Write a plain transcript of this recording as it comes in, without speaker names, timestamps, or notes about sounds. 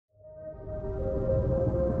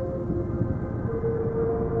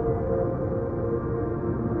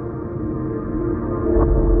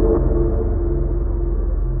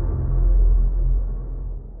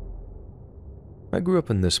grew up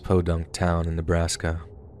in this podunk town in Nebraska,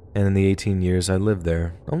 and in the 18 years I lived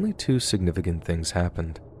there, only two significant things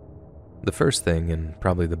happened. The first thing, and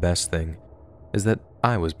probably the best thing, is that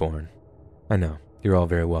I was born. I know, you're all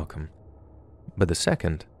very welcome. But the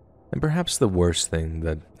second, and perhaps the worst thing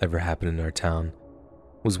that ever happened in our town,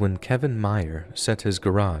 was when Kevin Meyer set his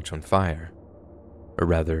garage on fire. Or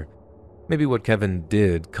rather, maybe what Kevin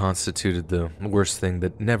did constituted the worst thing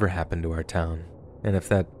that never happened to our town, and if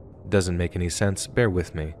that doesn't make any sense, bear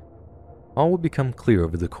with me. All will become clear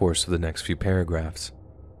over the course of the next few paragraphs.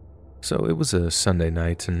 So it was a Sunday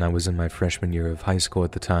night, and I was in my freshman year of high school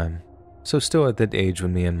at the time, so still at that age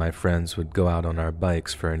when me and my friends would go out on our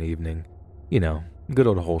bikes for an evening. You know, good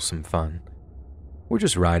old wholesome fun. We're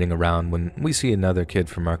just riding around when we see another kid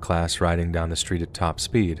from our class riding down the street at top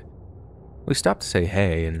speed. We stop to say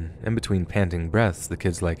hey, and in between panting breaths, the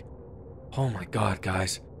kid's like, "Oh my God,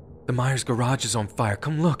 guys, the Myers garage is on fire,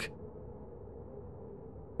 come look."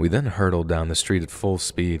 We then hurtle down the street at full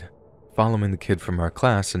speed, following the kid from our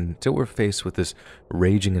class until we're faced with this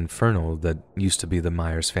raging inferno that used to be the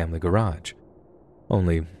Myers family garage.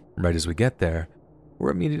 Only, right as we get there, we're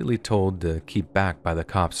immediately told to keep back by the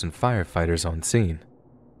cops and firefighters on scene.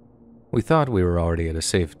 We thought we were already at a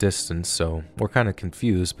safe distance, so we're kind of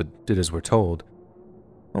confused but did as we're told.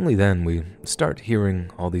 Only then we start hearing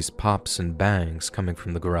all these pops and bangs coming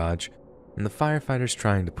from the garage, and the firefighters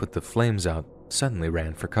trying to put the flames out suddenly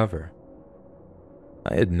ran for cover.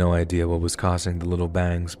 I had no idea what was causing the little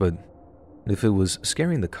bangs, but if it was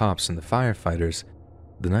scaring the cops and the firefighters,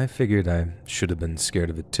 then I figured I should have been scared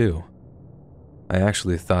of it too. I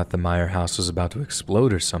actually thought the Meyer house was about to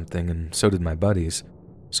explode or something, and so did my buddies,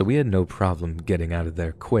 so we had no problem getting out of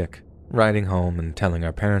there quick, riding home and telling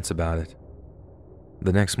our parents about it.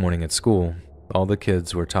 The next morning at school, all the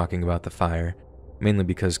kids were talking about the fire, mainly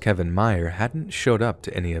because Kevin Meyer hadn't showed up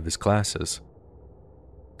to any of his classes.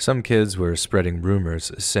 Some kids were spreading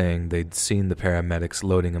rumors saying they'd seen the paramedics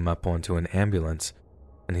loading him up onto an ambulance,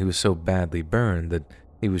 and he was so badly burned that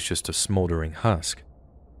he was just a smoldering husk.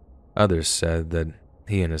 Others said that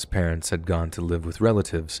he and his parents had gone to live with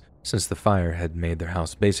relatives since the fire had made their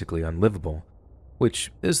house basically unlivable,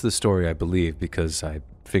 which is the story I believe because I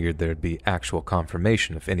figured there'd be actual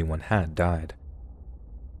confirmation if anyone had died.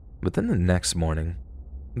 But then the next morning,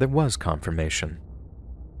 there was confirmation.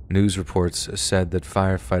 News reports said that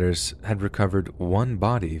firefighters had recovered one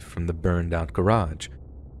body from the burned-out garage,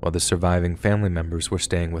 while the surviving family members were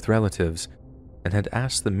staying with relatives and had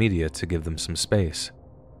asked the media to give them some space.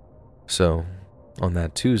 So, on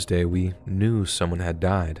that Tuesday, we knew someone had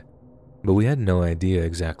died, but we had no idea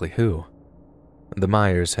exactly who. The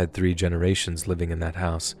Myers had 3 generations living in that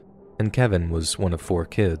house, and Kevin was one of 4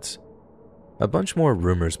 kids. A bunch more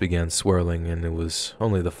rumors began swirling, and it was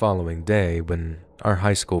only the following day when our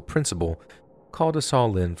high school principal called us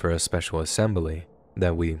all in for a special assembly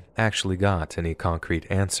that we actually got any concrete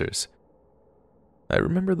answers. I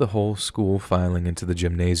remember the whole school filing into the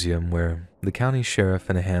gymnasium where the county sheriff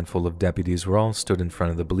and a handful of deputies were all stood in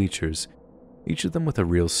front of the bleachers, each of them with a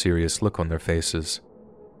real serious look on their faces.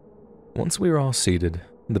 Once we were all seated,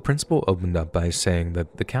 the principal opened up by saying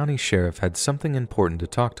that the county sheriff had something important to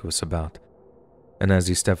talk to us about, and as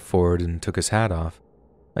he stepped forward and took his hat off,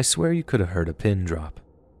 I swear you could have heard a pin drop.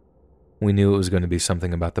 We knew it was going to be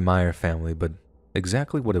something about the Meyer family, but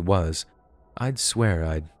exactly what it was, I'd swear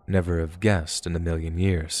I'd never have guessed in a million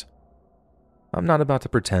years. I'm not about to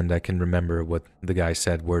pretend I can remember what the guy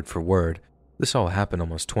said word for word. This all happened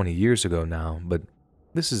almost 20 years ago now, but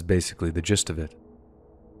this is basically the gist of it.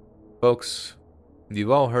 Folks,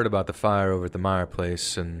 you've all heard about the fire over at the Meyer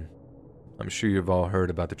place, and I'm sure you've all heard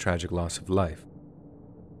about the tragic loss of life.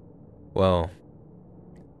 Well,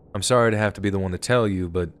 I'm sorry to have to be the one to tell you,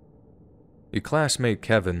 but your classmate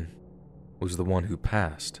Kevin was the one who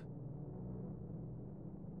passed.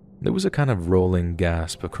 There was a kind of rolling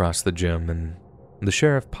gasp across the gym, and the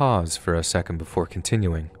sheriff paused for a second before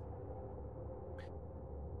continuing.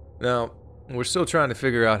 Now, we're still trying to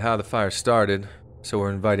figure out how the fire started, so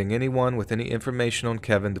we're inviting anyone with any information on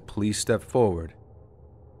Kevin to please step forward.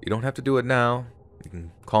 You don't have to do it now. You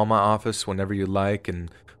can call my office whenever you like,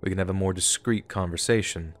 and we can have a more discreet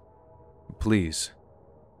conversation. Please,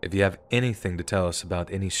 if you have anything to tell us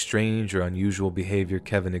about any strange or unusual behavior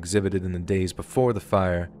Kevin exhibited in the days before the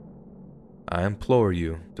fire, I implore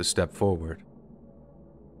you to step forward.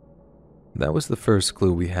 That was the first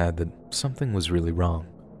clue we had that something was really wrong.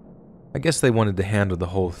 I guess they wanted to handle the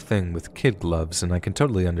whole thing with kid gloves, and I can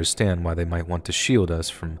totally understand why they might want to shield us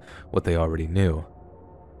from what they already knew.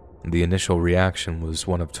 The initial reaction was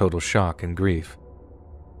one of total shock and grief.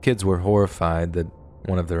 Kids were horrified that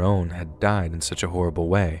one of their own had died in such a horrible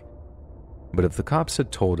way. But if the cops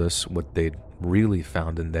had told us what they'd really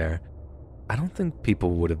found in there, I don't think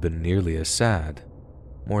people would have been nearly as sad.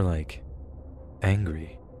 More like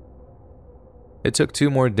angry. It took 2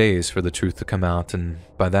 more days for the truth to come out, and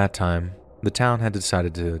by that time, the town had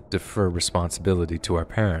decided to defer responsibility to our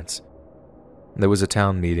parents. There was a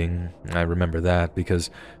town meeting, I remember that, because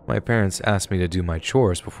my parents asked me to do my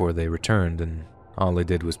chores before they returned, and all they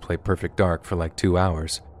did was play Perfect Dark for like 2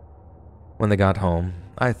 hours. When they got home,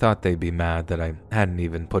 I thought they'd be mad that I hadn't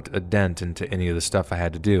even put a dent into any of the stuff I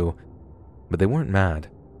had to do, but they weren't mad.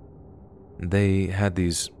 They had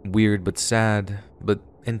these weird but sad, but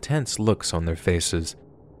intense looks on their faces,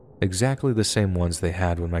 exactly the same ones they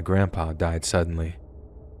had when my grandpa died suddenly.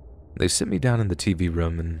 They sit me down in the TV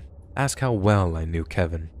room and ask how well I knew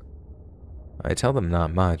Kevin. I tell them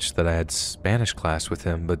not much, that I had Spanish class with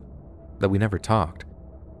him, but that we never talked.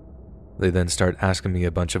 They then start asking me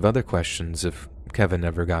a bunch of other questions, if Kevin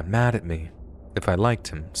ever got mad at me, if I liked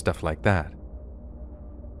him, stuff like that.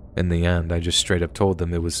 In the end, I just straight up told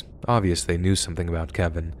them it was obvious they knew something about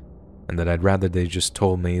Kevin, and that I'd rather they just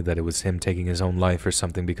told me that it was him taking his own life or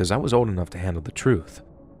something because I was old enough to handle the truth.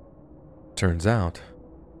 Turns out,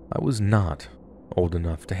 I was not old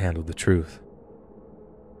enough to handle the truth.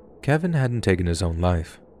 Kevin hadn't taken his own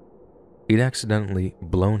life. He'd accidentally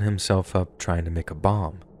blown himself up trying to make a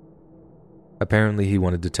bomb. Apparently, he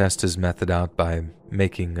wanted to test his method out by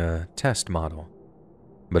making a test model.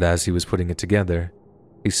 But as he was putting it together,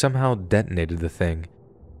 he somehow detonated the thing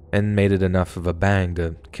and made it enough of a bang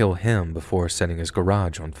to kill him before setting his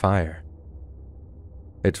garage on fire.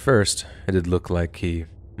 At first, it'd look like he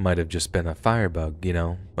might have just been a firebug,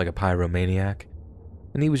 like a pyromaniac,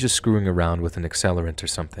 and he was just screwing around with an accelerant or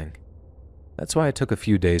something. That's why it took a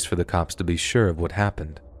few days for the cops to be sure of what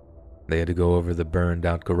happened. They had to go over the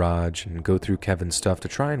burned-out garage and go through Kevin's stuff to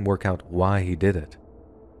try and work out why he did it.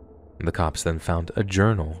 The cops then found a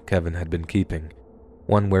journal Kevin had been keeping,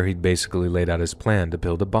 one where he'd basically laid out his plan to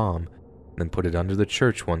build a bomb, then put it under the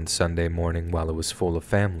church one Sunday morning while it was full of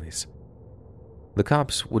families. The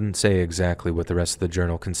cops wouldn't say exactly what the rest of the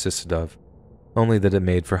journal consisted of, only that it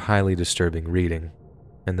made for highly disturbing reading,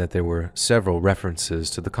 and that there were several references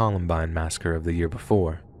to the Columbine massacre of the year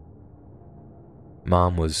before.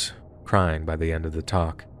 Mom was crying by the end of the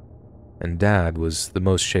talk, and Dad was the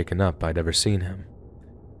most shaken up I'd ever seen him.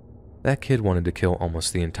 That kid wanted to kill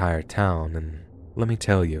almost the entire town, and let me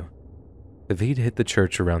tell you, if he'd hit the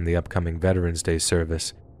church around the upcoming Veterans Day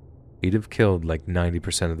service, he'd have killed like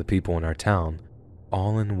 90% of the people in our town,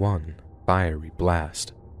 all in one fiery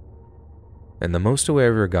blast. And the most I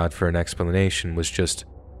ever got for an explanation was just,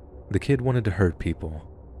 the kid wanted to hurt people,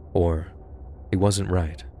 or he wasn't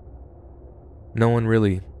right. No one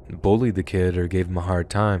really bullied the kid or gave him a hard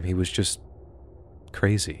time, he was just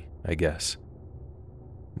crazy, I guess.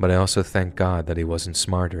 But I also thank God that he wasn't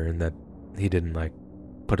smarter and that he didn't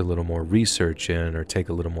put a little more research in or take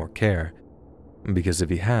a little more care, because if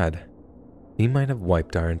he had, he might have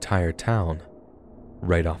wiped our entire town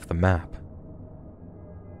right off the map.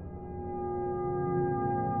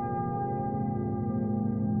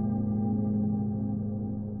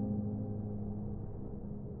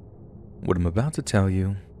 What I'm about to tell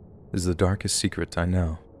you is the darkest secret I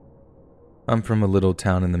know. I'm from a little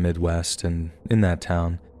town in the Midwest, and in that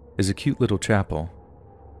town is a cute little chapel.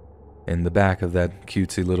 In the back of that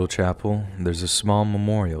cutesy little chapel, there's a small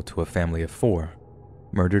memorial to a family of 4,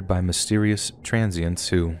 murdered by mysterious transients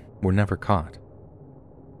who were never caught.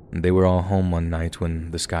 They were all home one night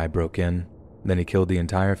when this guy broke in, then he killed the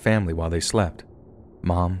entire family while they slept.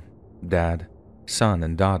 Mom, Dad, son,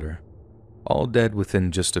 and daughter, all dead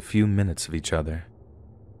within just a few minutes of each other.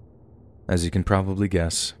 As you can probably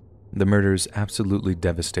guess, the murders absolutely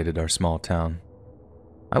devastated our small town.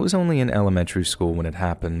 I was only in elementary school when it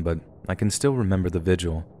happened, but I can still remember the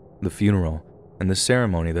vigil, the funeral, and the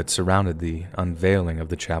ceremony that surrounded the unveiling of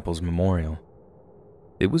the chapel's memorial.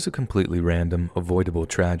 It was a completely random, avoidable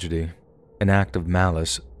tragedy, an act of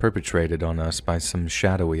malice perpetrated on us by some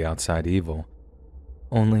shadowy outside evil.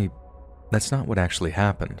 Only, that's not what actually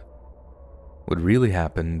happened. What really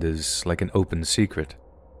happened is like an open secret,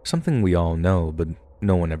 something we all know, but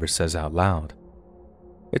no one ever says out loud.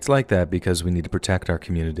 It's like that because we need to protect our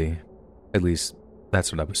community. At least,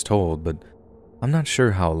 that's what I was told, but I'm not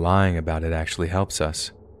sure how lying about it actually helps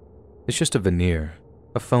us. It's just a veneer,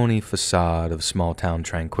 a phony facade of small-town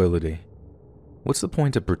tranquility. What's the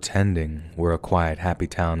point of pretending we're a quiet, happy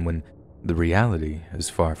town when the reality is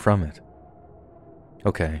far from it?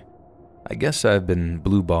 Okay, I guess I've been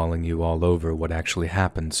blue-balling you all over what actually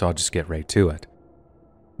happened, so I'll just get right to it.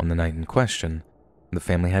 On the night in question, the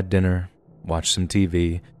family had dinner, watched some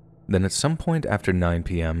TV, Then at some point after 9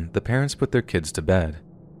 p.m., the parents put their kids to bed.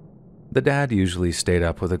 The dad usually stayed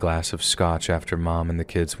up with a glass of scotch after mom and the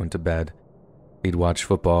kids went to bed. He'd watch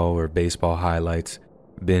football or baseball highlights,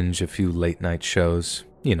 binge a few late-night shows,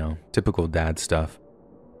 typical dad stuff.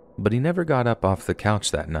 But he never got up off the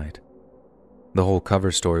couch that night. The whole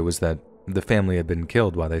cover story was that the family had been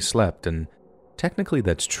killed while they slept, and technically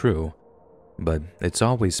that's true, but it's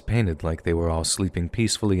always painted like they were all sleeping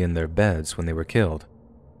peacefully in their beds when they were killed.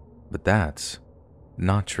 But that's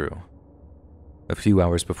not true. A few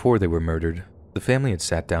hours before they were murdered, the family had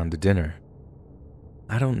sat down to dinner.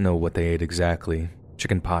 I don't know what they ate exactly,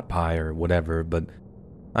 chicken pot pie or whatever, but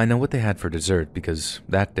I know what they had for dessert because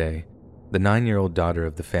that day, the 9-year-old daughter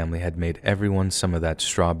of the family had made everyone some of that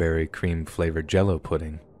strawberry cream-flavored Jell-O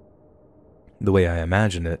pudding. The way I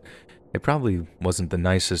imagine it, it probably wasn't the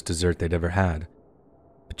nicest dessert they'd ever had.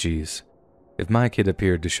 But geez, if my kid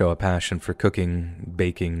appeared to show a passion for cooking,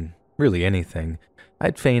 baking, really anything,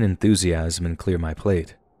 I'd feign enthusiasm and clear my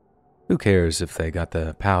plate. Who cares if they got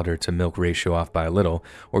the powder to milk ratio off by a little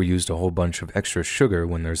or used a whole bunch of extra sugar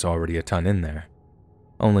when there's already a ton in there?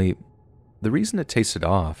 Only, the reason it tasted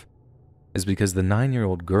off is because the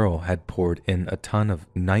 9-year-old girl had poured in a ton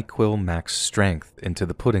of NyQuil Max Strength into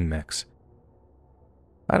the pudding mix.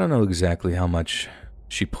 I don't know exactly how much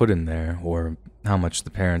she put in there or how much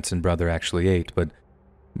the parents and brother actually ate, but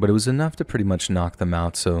it was enough to pretty much knock them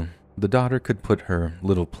out so the daughter could put her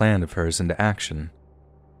little plan of hers into action.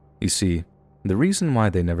 You see, the reason why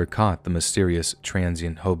they never caught the mysterious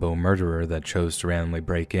transient hobo murderer that chose to randomly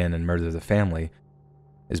break in and murder the family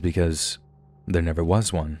is because there never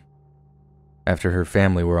was one. After her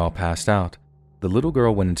family were all passed out, the little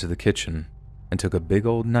girl went into the kitchen and took a big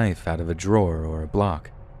old knife out of a drawer or a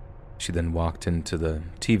block. She then walked into the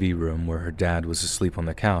TV room where her dad was asleep on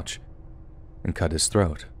the couch and cut his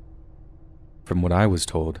throat. From what I was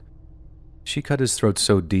told, she cut his throat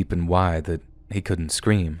so deep and wide that he couldn't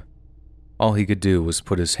scream. All he could do was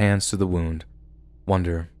put his hands to the wound,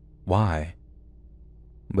 wonder why.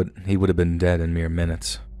 But he would have been dead in mere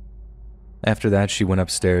minutes. After that, she went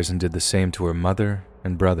upstairs and did the same to her mother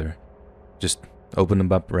and brother. Just opened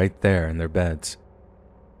them up right there in their beds.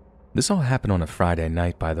 This all happened on a Friday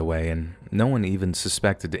night, by the way, and no one even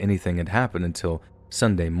suspected anything had happened until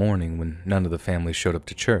Sunday morning when none of the family showed up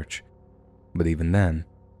to church. But even then,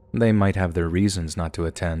 they might have their reasons not to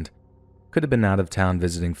attend. Could have been out of town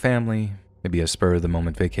visiting family, maybe a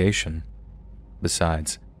spur-of-the-moment vacation.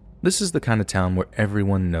 Besides, this is the kind of town where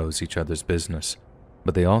everyone knows each other's business,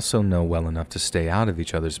 but they also know well enough to stay out of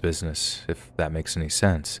each other's business, if that makes any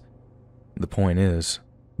sense. The point is,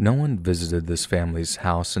 no one visited this family's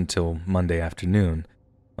house until Monday afternoon,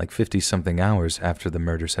 like 50-something hours after the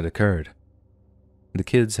murders had occurred. The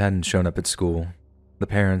kids hadn't shown up at school, the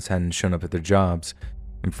parents hadn't shown up at their jobs,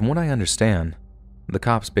 and from what I understand, the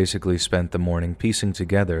cops basically spent the morning piecing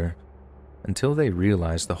together until they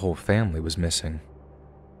realized the whole family was missing.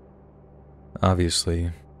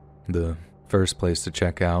 Obviously, the first place to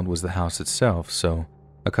check out was the house itself, so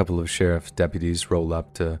a couple of sheriff's deputies roll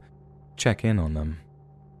up to check in on them.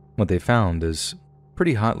 What they found is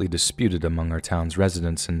pretty hotly disputed among our town's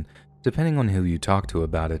residents, and depending on who you talk to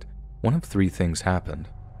about it, one of three things happened.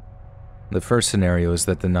 The first scenario is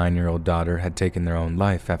that the 9-year-old daughter had taken their own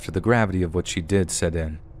life after the gravity of what she did set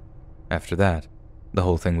in. After that, the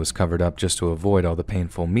whole thing was covered up just to avoid all the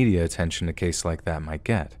painful media attention a case like that might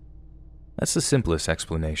get. That's the simplest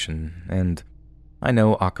explanation, and I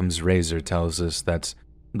know Occam's razor tells us that's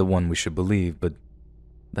the one we should believe, but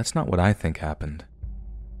that's not what I think happened.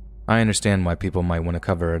 I understand why people might want to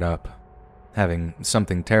cover it up. Having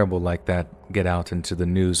something terrible like that get out into the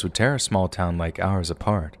news would tear a small town like ours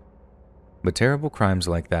apart. But terrible crimes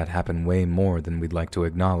like that happen way more than we'd like to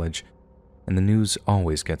acknowledge, and the news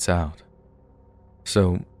always gets out.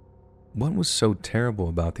 So, what was so terrible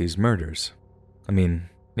about these murders? I mean,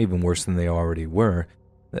 even worse than they already were,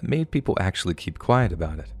 that made people actually keep quiet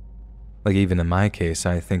about it. Like even in my case,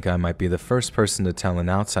 I think I might be the first person to tell an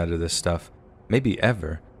outsider this stuff, maybe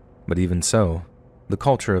ever, but even so, the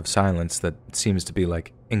culture of silence that seems to be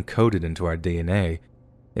like encoded into our DNA,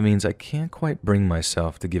 it means I can't quite bring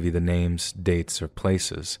myself to give you the names, dates, or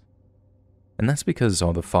places. And that's because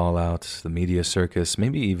all the fallout, the media circus,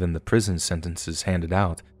 maybe even the prison sentences handed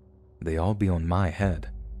out, they all be on my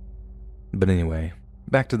head. But anyway,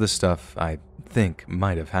 back to the stuff I think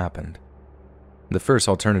might have happened. The first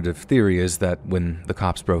alternative theory is that when the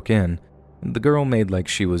cops broke in, the girl made like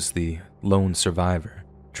she was the lone survivor,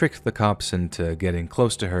 tricked the cops into getting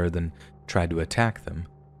close to her, then tried to attack them.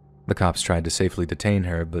 The cops tried to safely detain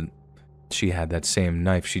her, but she had that same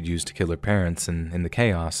knife she'd used to kill her parents, and in the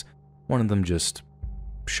chaos, one of them just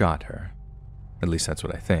shot her. At least that's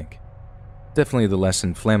what I think. Definitely the less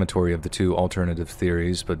inflammatory of the two alternative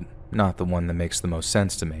theories, but not the one that makes the most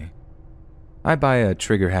sense to me. I buy a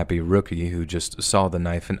trigger-happy rookie who just saw the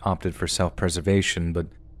knife and opted for self-preservation, but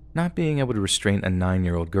not being able to restrain a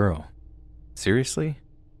 9-year-old girl. Seriously?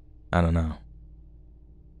 I don't know.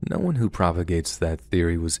 No one who propagates that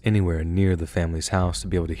theory was anywhere near the family's house to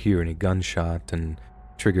be able to hear any gunshot, and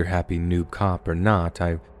trigger-happy noob cop or not,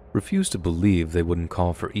 I refuse to believe they wouldn't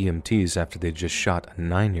call for EMTs after they just shot a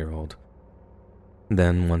 9-year-old.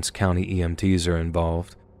 Then, once county EMTs are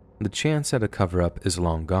involved, the chance at a cover-up is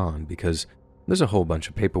long gone because there's a whole bunch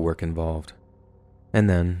of paperwork involved. And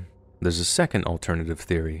then, there's a second alternative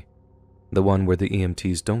theory, the one where the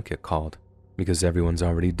EMTs don't get called because everyone's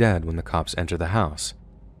already dead when the cops enter the house.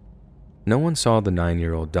 No one saw the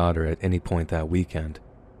 9-year-old daughter at any point that weekend,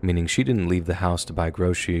 meaning she didn't leave the house to buy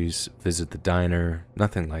groceries, visit the diner,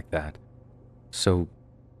 nothing like that. So,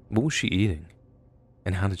 what was she eating?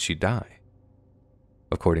 And how did she die?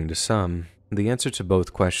 According to some, the answer to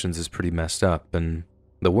both questions is pretty messed up, and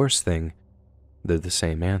the worst thing, they're the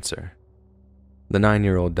same answer. The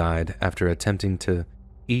 9-year-old died after attempting to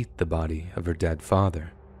eat the body of her dead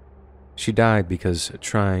father. She died because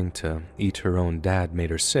trying to eat her own dad made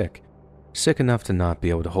her sick enough to not be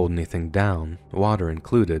able to hold anything down, water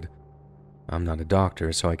included. I'm not a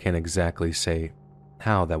doctor, so I can't exactly say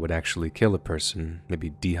how that would actually kill a person, maybe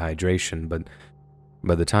dehydration, but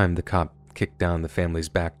by the time the cop kicked down the family's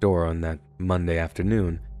back door on that Monday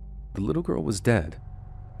afternoon, the little girl was dead,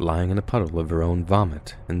 lying in a puddle of her own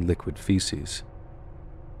vomit and liquid feces.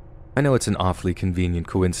 I know it's an awfully convenient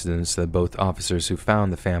coincidence that both officers who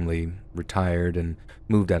found the family retired and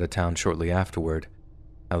moved out of town shortly afterward,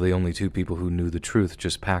 how the only two people who knew the truth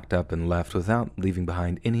just packed up and left without leaving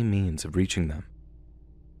behind any means of reaching them.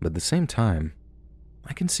 But at the same time,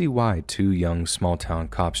 I can see why two young small-town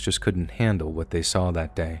cops just couldn't handle what they saw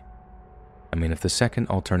that day. I mean, if the second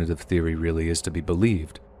alternative theory really is to be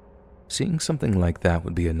believed, seeing something like that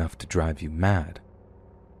would be enough to drive you mad.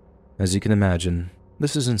 As you can imagine,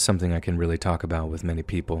 this isn't something I can really talk about with many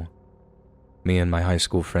people. Me and my high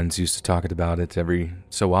school friends used to talk about it every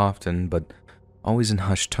so often, but always in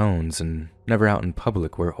hushed tones and never out in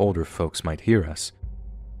public where older folks might hear us.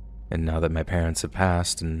 And now that my parents have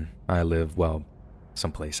passed and I live, well,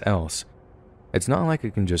 someplace else, it's not like I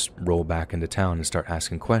can just roll back into town and start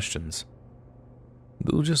asking questions.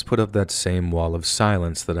 They'll just put up that same wall of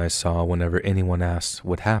silence that I saw whenever anyone asks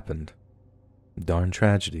what happened. Darn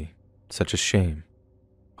tragedy. Such a shame.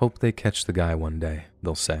 Hope they catch the guy one day,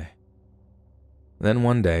 they'll say. Then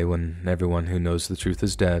one day, when everyone who knows the truth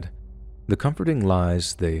is dead, the comforting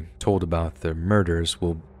lies they told about their murders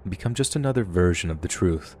will become just another version of the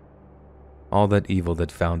truth. All that evil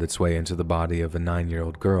that found its way into the body of a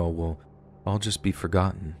 9-year-old girl will all just be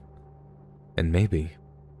forgotten. And maybe,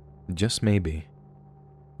 just maybe,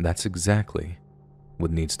 that's exactly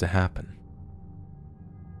what needs to happen.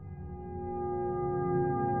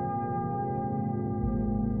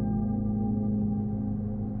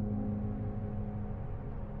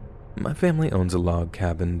 My family owns a log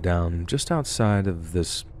cabin down just outside of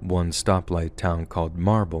this one stoplight town called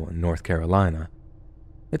Marble in North Carolina.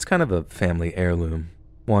 It's kind of a family heirloom,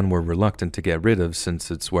 one we're reluctant to get rid of since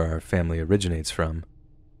it's where our family originates from.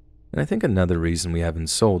 And I think another reason we haven't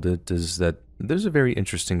sold it is that there's a very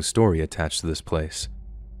interesting story attached to this place.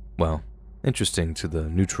 Well, interesting to the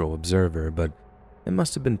neutral observer, but it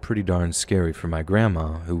must have been pretty darn scary for my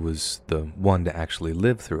grandma, who was the one to actually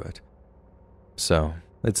live through it. So,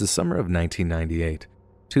 it's the summer of 1998,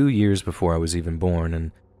 2 years before I was even born,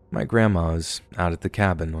 and my grandma is out at the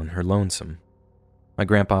cabin on her lonesome. My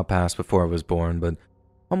grandpa passed before I was born, but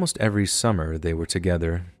almost every summer they were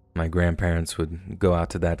together. My grandparents would go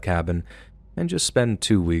out to that cabin and just spend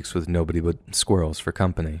 2 weeks with nobody but squirrels for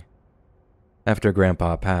company. After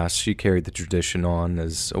Grandpa passed, she carried the tradition on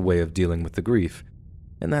as a way of dealing with the grief,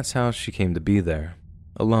 and that's how she came to be there,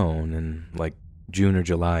 alone in like June or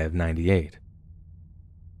July of '98.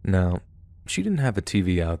 Now, she didn't have a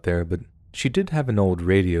TV out there, but she did have an old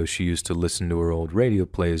radio she used to listen to her old radio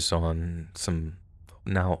plays on some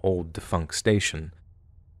now old defunct station.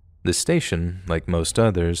 The station, like most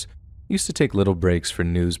others, used to take little breaks for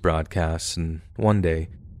news broadcasts, and one day,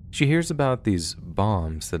 she hears about these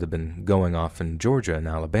bombs that have been going off in Georgia and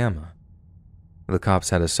Alabama. The cops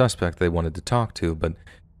had a suspect they wanted to talk to, but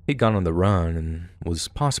he'd gone on the run and was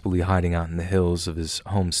possibly hiding out in the hills of his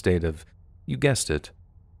home state of, you guessed it,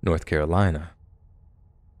 North Carolina.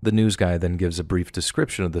 The news guy then gives a brief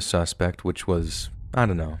description of the suspect, which was, I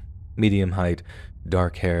don't know, medium height,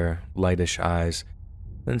 dark hair, lightish eyes,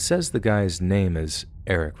 and says the guy's name is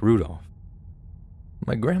Eric Rudolph.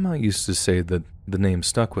 My grandma used to say that the name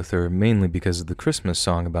stuck with her mainly because of the Christmas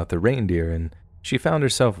song about the reindeer, and she found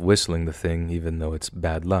herself whistling the thing even though it's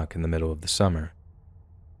bad luck in the middle of the summer.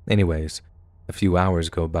 Anyways, a few hours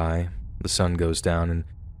go by, the sun goes down, and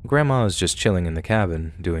Grandma is just chilling in the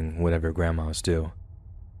cabin, doing whatever grandmas do.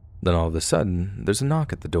 Then all of a sudden, there's a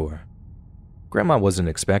knock at the door. Grandma wasn't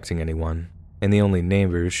expecting anyone, and the only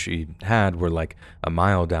neighbors she had were like a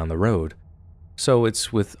mile down the road, so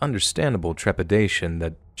it's with understandable trepidation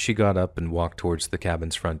that she got up and walked towards the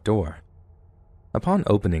cabin's front door. Upon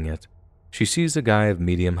opening it, she sees a guy of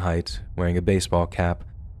medium height, wearing a baseball cap,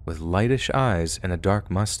 with lightish eyes and a dark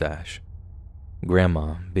mustache.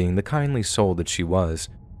 Grandma, being the kindly soul that she was,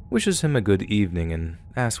 wishes him a good evening and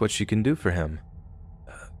asks what she can do for him.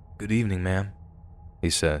 Good evening, ma'am, he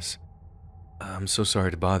says. I'm so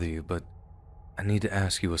sorry to bother you, but I need to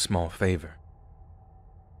ask you a small favor.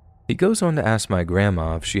 He goes on to ask my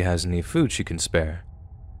grandma if she has any food she can spare.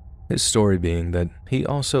 His story being that he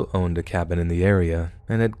also owned a cabin in the area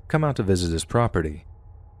and had come out to visit his property.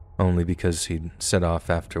 Only because he'd set off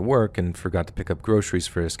after work and forgot to pick up groceries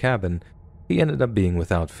for his cabin, he ended up being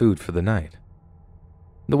without food for the night.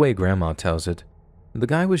 The way Grandma tells it, the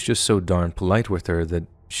guy was just so darn polite with her that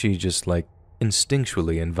she just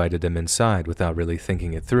instinctually invited him inside without really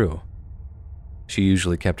thinking it through. She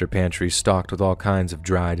usually kept her pantry stocked with all kinds of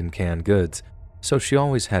dried and canned goods, so she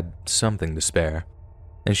always had something to spare.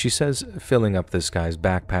 And she says filling up this guy's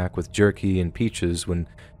backpack with jerky and peaches when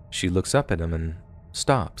she looks up at him and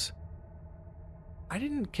stops. I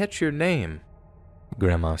didn't catch your name,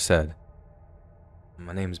 Grandma said.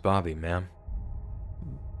 My name's Bobby, ma'am.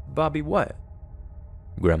 Bobby what?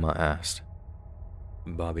 Grandma asked.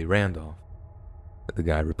 Bobby Randolph, the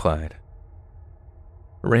guy replied.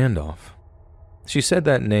 Randolph. She said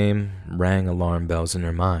that name rang alarm bells in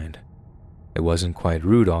her mind. It wasn't quite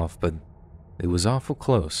Rudolph, but it was awful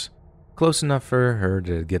close. Close enough for her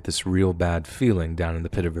to get this real bad feeling down in the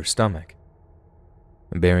pit of her stomach.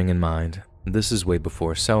 Bearing in mind, this is way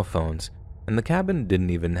before cell phones, and the cabin didn't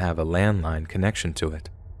even have a landline connection to it.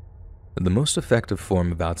 The most effective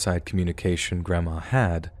form of outside communication Grandma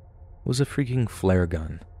had was a freaking flare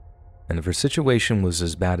gun, and if her situation was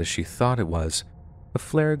as bad as she thought it was, a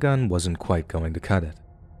flare gun wasn't quite going to cut it.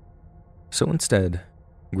 So instead,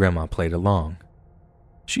 Grandma played along.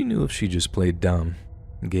 She knew if she just played dumb,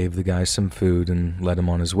 gave the guy some food and let him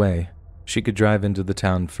on his way, she could drive into the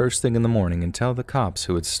town first thing in the morning and tell the cops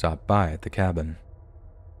who had stopped by at the cabin.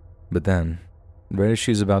 But then, right as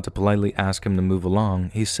she's about to politely ask him to move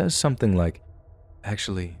along, he says something like,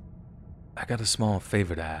 Actually, I got a small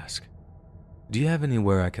favor to ask. Do you have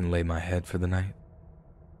anywhere I can lay my head for the night?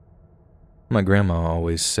 My grandma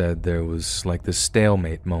always said there was like this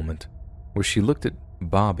stalemate moment where she looked at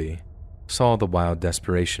Bobby, saw the wild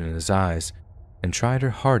desperation in his eyes, and tried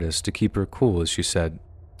her hardest to keep her cool as she said,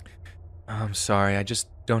 I'm sorry, I just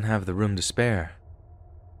don't have the room to spare.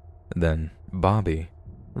 Then Bobby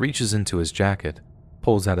reaches into his jacket,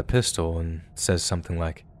 pulls out a pistol, and says something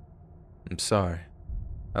like, I'm sorry,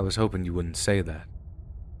 I was hoping you wouldn't say that.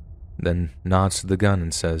 Then nods to the gun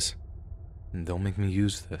and says, Don't make me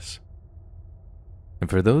use this. And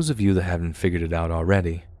for those of you that haven't figured it out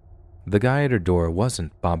already, the guy at her door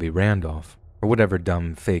wasn't Bobby Randolph, or whatever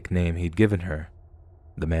dumb fake name he'd given her.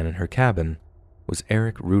 The man in her cabin was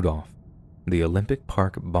Eric Rudolph, the Olympic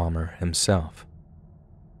Park bomber himself.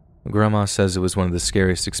 Grandma says it was one of the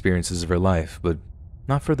scariest experiences of her life, but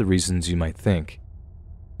not for the reasons you might think.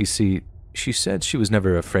 You see, she said she was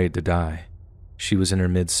never afraid to die. She was in her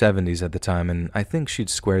mid-70s at the time, and I think she'd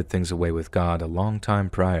squared things away with God a long time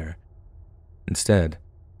prior. Instead,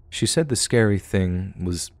 she said the scary thing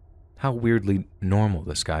was how weirdly normal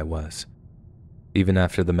this guy was. Even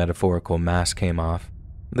after the metaphorical mask came off,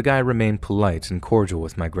 the guy remained polite and cordial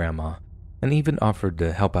with my grandma, and even offered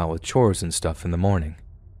to help out with chores and stuff in the morning.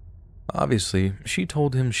 Obviously, she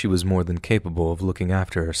told him she was more than capable of looking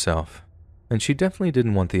after herself, and she definitely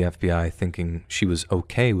didn't want the FBI thinking she was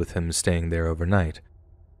okay with him staying there overnight.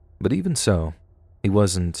 But even so, he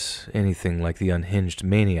wasn't anything like the unhinged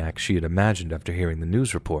maniac she had imagined after hearing the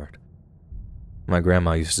news report. My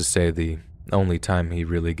grandma used to say the only time he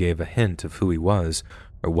really gave a hint of who he was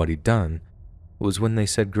or what he'd done was when they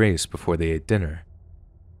said grace before they ate dinner.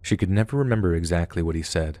 She could never remember exactly what he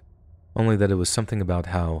said, only that it was something about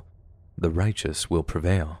how the righteous will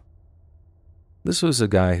prevail. This was a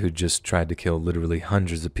guy who just tried to kill literally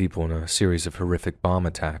hundreds of people in a series of horrific bomb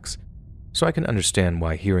attacks, so I can understand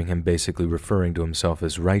why hearing him basically referring to himself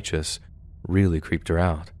as righteous really creeped her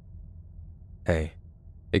out. Hey,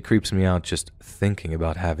 it creeps me out just thinking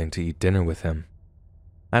about having to eat dinner with him.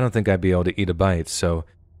 I don't think I'd be able to eat a bite, so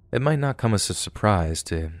It might not come as a surprise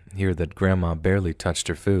to hear that Grandma barely touched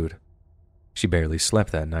her food. She barely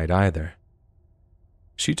slept that night either.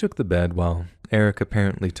 She took the bed while Eric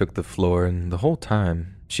apparently took the floor, and the whole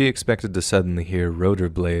time she expected to suddenly hear rotor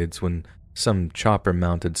blades when some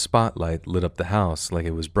chopper-mounted spotlight lit up the house like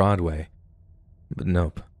it was Broadway. But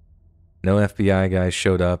nope. No FBI guys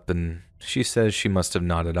showed up, and she says she must have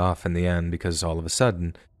nodded off in the end because all of a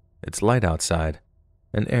sudden, it's light outside,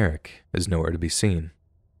 and Eric is nowhere to be seen.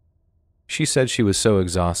 She said she was so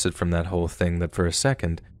exhausted from that whole thing that for a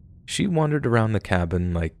second, she wandered around the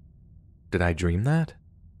cabin like, did I dream that?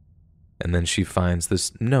 And then she finds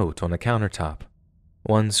this note on a countertop,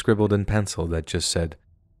 one scribbled in pencil that just said,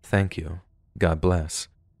 "Thank you, God bless."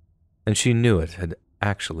 And she knew it had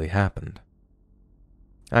actually happened.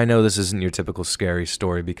 I know this isn't your typical scary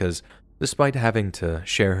story because, despite having to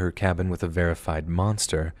share her cabin with a verified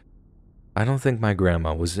monster, I don't think my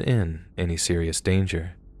grandma was in any serious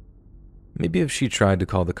danger. Maybe if she tried to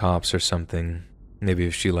call the cops or something, maybe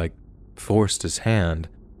if she, forced his hand,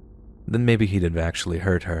 then maybe he'd have actually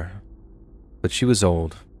hurt her. But she was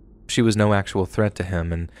old. She was no actual threat to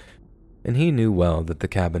him, and he knew well that the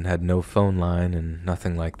cabin had no phone line and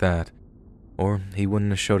nothing like that, or he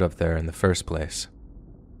wouldn't have showed up there in the first place.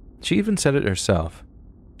 She even said it herself.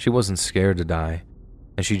 She wasn't scared to die,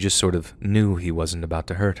 and she just sort of knew he wasn't about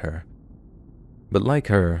to hurt her. But like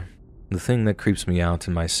her, the thing that creeps me out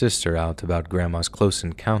and my sister out about Grandma's close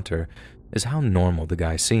encounter is how normal the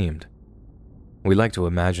guy seemed. We like to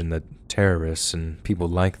imagine that terrorists and people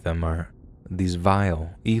like them are these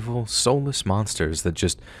vile, evil, soulless monsters that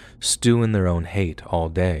just stew in their own hate all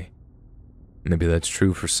day. Maybe that's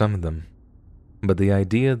true for some of them, but the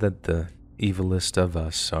idea that the evilest of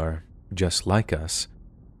us are just like us,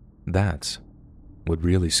 that's what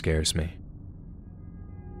really scares me.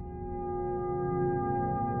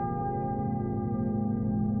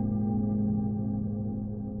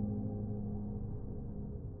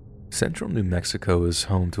 Central New Mexico is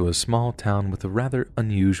home to a small town with a rather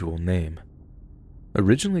unusual name.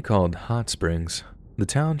 Originally called Hot Springs, the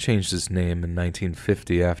town changed its name in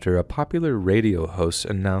 1950 after a popular radio host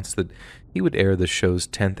announced that he would air the show's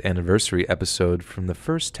 10th anniversary episode from the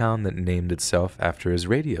first town that named itself after his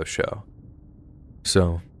radio show.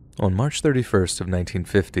 So, on March 31st of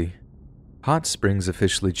 1950, Hot Springs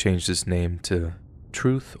officially changed its name to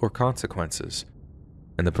Truth or Consequences,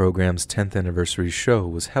 and the program's 10th anniversary show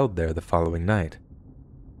was held there the following night.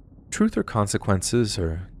 Truth or Consequences,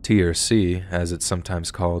 or TRC as it's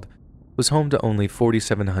sometimes called, was home to only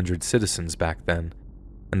 4,700 citizens back then,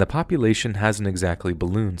 and the population hasn't exactly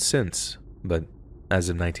ballooned since, but as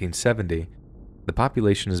of 1970, the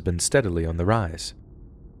population has been steadily on the rise.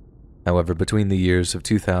 However, between the years of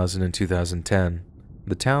 2000 and 2010,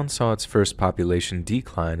 the town saw its first population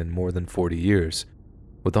decline in more than 40 years,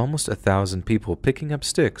 with almost 1,000 people picking up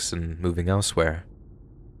sticks and moving elsewhere.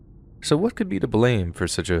 So what could be to blame for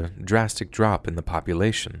such a drastic drop in the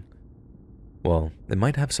population? Well, it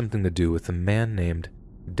might have something to do with a man named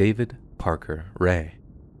David Parker Ray.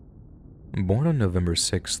 Born on November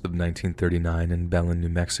 6th of 1939 in Belen, New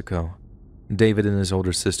Mexico, David and his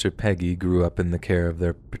older sister Peggy grew up in the care of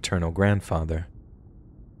their paternal grandfather.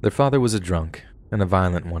 Their father was a drunk, and a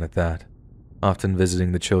violent one at that, often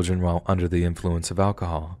visiting the children while under the influence of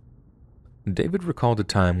alcohol. David recalled a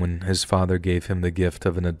time when his father gave him the gift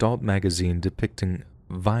of an adult magazine depicting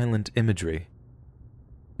violent imagery.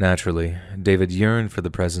 Naturally, David yearned for the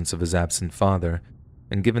presence of his absent father,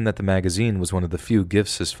 and given that the magazine was one of the few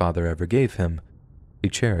gifts his father ever gave him, he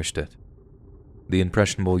cherished it. The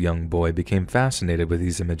impressionable young boy became fascinated with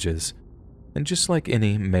these images, and just like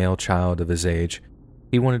any male child of his age,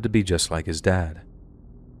 he wanted to be just like his dad.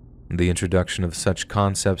 The introduction of such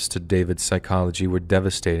concepts to David's psychology were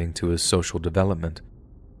devastating to his social development,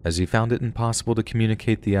 as he found it impossible to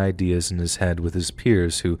communicate the ideas in his head with his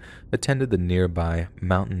peers who attended the nearby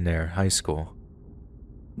Mountain Air High School.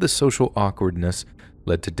 The social awkwardness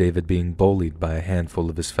led to David being bullied by a handful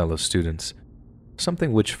of his fellow students,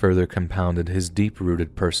 something which further compounded his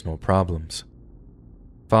deep-rooted personal problems.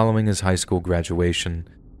 Following his high school graduation,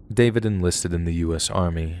 David enlisted in the U.S.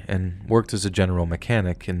 Army and worked as a general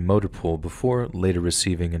mechanic in motor pool before later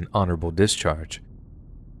receiving an honorable discharge.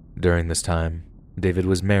 During this time, David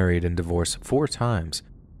was married and divorced 4 times,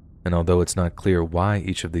 and although it's not clear why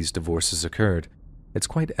each of these divorces occurred, it's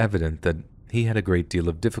quite evident that he had a great deal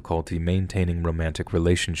of difficulty maintaining romantic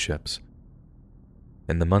relationships.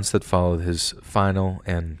 In the months that followed his final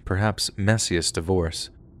and perhaps messiest divorce,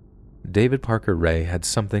 David Parker Ray had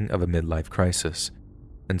something of a midlife crisis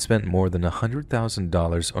and spent more than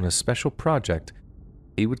 $100,000 on a special project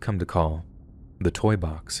he would come to call the Toy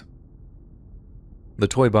Box. The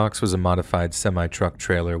toy box was a modified semi-truck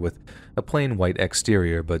trailer with a plain white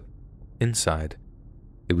exterior, but inside,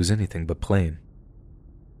 it was anything but plain.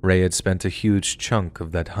 Ray had spent a huge chunk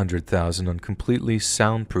of that $100,000 on completely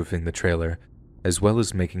soundproofing the trailer, as well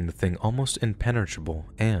as making the thing almost impenetrable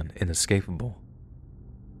and inescapable.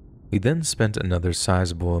 He then spent another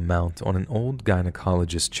sizable amount on an old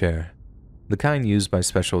gynecologist chair, the kind used by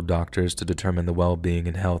special doctors to determine the well-being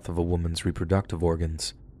and health of a woman's reproductive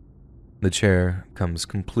organs. The chair comes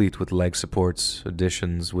complete with leg supports,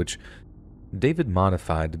 additions which David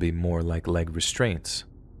modified to be more like leg restraints.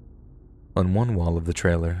 On one wall of the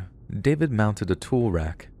trailer, David mounted a tool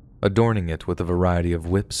rack, adorning it with a variety of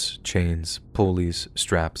whips, chains, pulleys,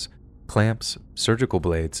 straps, clamps, surgical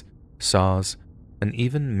blades, saws, and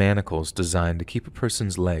even manacles designed to keep a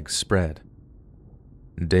person's legs spread.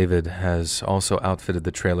 David has also outfitted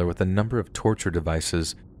the trailer with a number of torture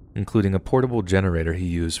devices, including a portable generator he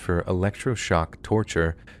used for electroshock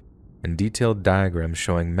torture and detailed diagrams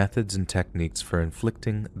showing methods and techniques for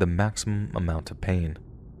inflicting the maximum amount of pain.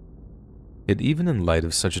 Yet even in light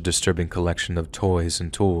of such a disturbing collection of toys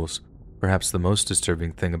and tools, perhaps the most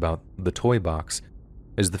disturbing thing about the toy box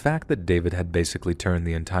is the fact that David had basically turned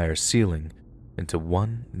the entire ceiling into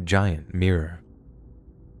one giant mirror.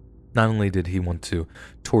 Not only did he want to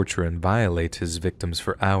torture and violate his victims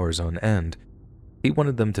for hours on end, he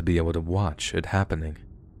wanted them to be able to watch it happening.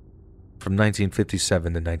 From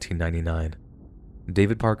 1957 to 1999,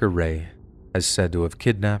 David Parker Ray is said to have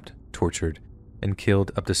kidnapped, tortured, and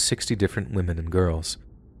killed up to 60 different women and girls,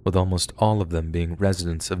 with almost all of them being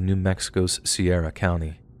residents of New Mexico's Sierra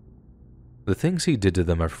County. The things he did to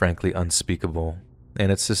them are frankly unspeakable,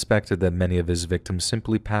 and it's suspected that many of his victims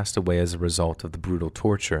simply passed away as a result of the brutal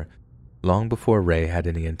torture, long before Ray had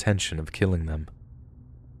any intention of killing them.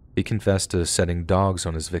 He confessed to setting dogs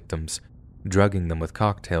on his victims, drugging them with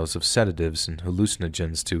cocktails of sedatives and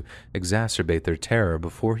hallucinogens to exacerbate their terror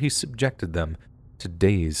before he subjected them to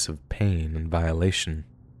days of pain and violation.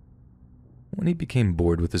 When he became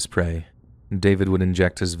bored with his prey, David would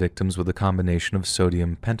inject his victims with a combination of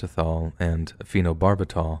sodium pentothal and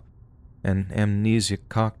phenobarbital, an amnesic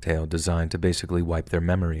cocktail designed to basically wipe their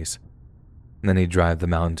memories. Then he'd drive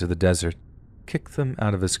them out into the desert, kick them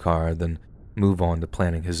out of his car, then move on to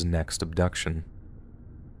planning his next abduction.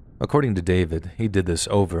 According to David, he did this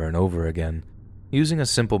over and over again, using a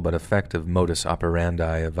simple but effective modus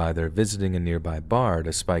operandi of either visiting a nearby bar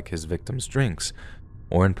to spike his victims' drinks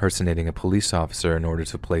or impersonating a police officer in order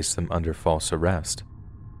to place them under false arrest.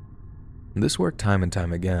 This worked time and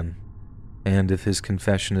time again, and if his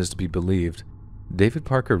confession is to be believed, David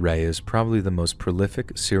Parker Ray is probably the most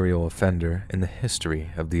prolific serial offender in the history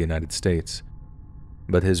of the United States.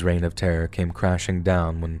 But his reign of terror came crashing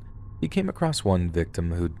down when he came across one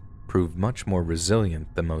victim who'd proved much more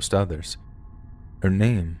resilient than most others. Her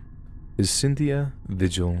name is Cynthia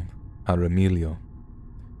Vigil Jaramillo.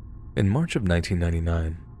 In March of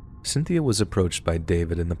 1999, Cynthia was approached by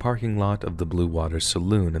David in the parking lot of the Blue Water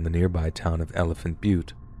Saloon in the nearby town of Elephant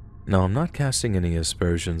Butte. Now, I'm not casting any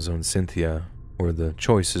aspersions on Cynthia or the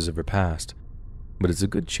choices of her past, but it's a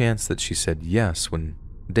good chance that she said yes when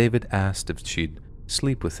David asked if she'd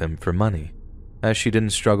sleep with him for money, as she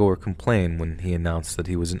didn't struggle or complain when he announced that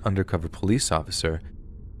he was an undercover police officer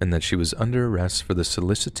and that she was under arrest for the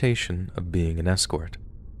solicitation of being an escort.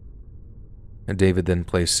 David then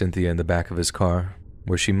placed Cynthia in the back of his car,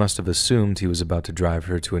 where she must have assumed he was about to drive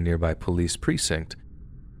her to a nearby police precinct,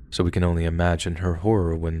 so we can only imagine her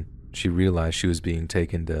horror when she realized she was being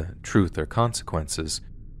taken to Truth or Consequences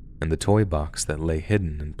in the toy box that lay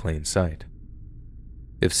hidden in plain sight.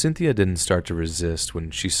 If Cynthia didn't start to resist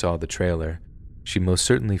when she saw the trailer, she most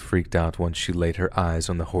certainly freaked out once she laid her eyes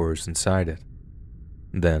on the horrors inside it.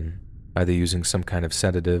 Then, either using some kind of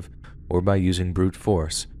sedative or by using brute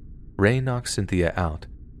force, Ray knocked Cynthia out,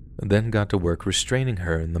 then got to work restraining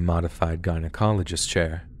her in the modified gynecologist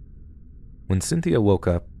chair. When Cynthia woke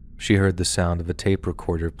up, she heard the sound of a tape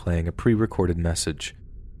recorder playing a pre-recorded message.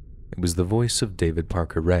 It was the voice of David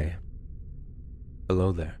Parker Ray.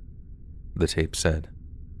 "Hello there," the tape said.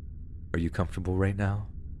 "Are you comfortable right now?"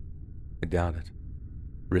 "I doubt it.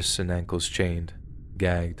 Wrists and ankles chained,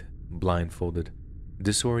 gagged, blindfolded,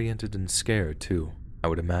 disoriented and scared too, I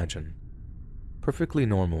would imagine. Perfectly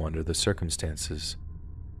normal under the circumstances.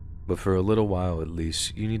 But for a little while at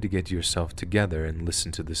least, you need to get yourself together and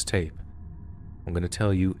listen to this tape. I'm going to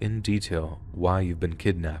tell you in detail why you've been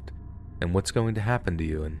kidnapped and what's going to happen to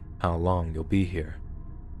you and how long you'll be here.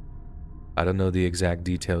 I don't know the exact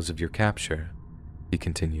details of your capture," he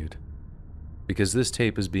continued, "because this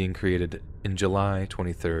tape is being created in July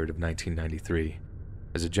 23rd of 1993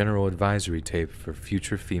 as a general advisory tape for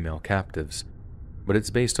future female captives, but it's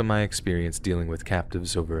based on my experience dealing with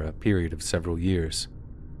captives over a period of several years.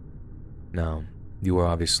 Now, you are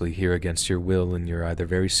obviously here against your will and you're either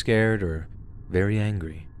very scared or very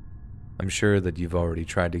angry. I'm sure that you've already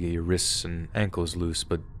tried to get your wrists and ankles loose,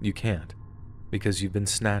 but you can't, because you've been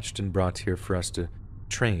snatched and brought here for us to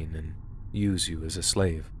train and use you as a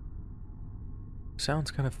slave.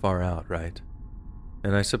 Sounds kind of far out, right?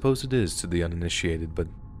 And I suppose it is to the uninitiated, but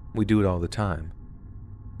we do it all the time.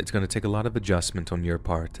 It's going to take a lot of adjustment on your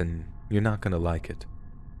part, and you're not going to like it.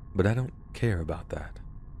 But I don't care about that.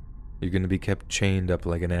 You're going to be kept chained up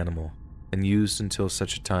like an animal, and used until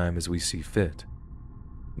such a time as we see fit.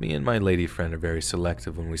 Me and my lady friend are very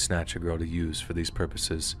selective when we snatch a girl to use for these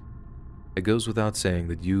purposes. It goes without saying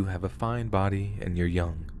that you have a fine body and you're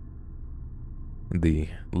young. The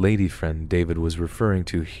lady friend David was referring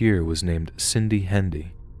to here was named Cindy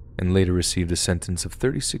Hendy, and later received a sentence of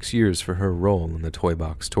 36 years for her role in the toy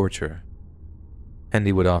box torture.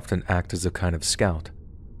 Hendy would often act as a kind of scout,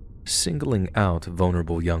 singling out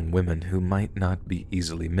vulnerable young women who might not be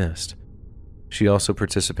easily missed. She also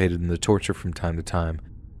participated in the torture from time to time,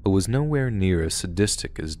 but was nowhere near as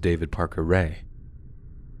sadistic as David Parker Ray.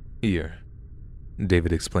 Here,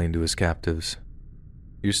 David explained to his captives,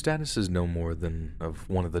 your status is no more than of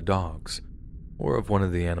one of the dogs, or of one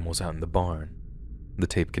of the animals out in the barn, the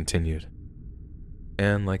tape continued.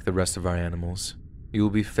 And like the rest of our animals, you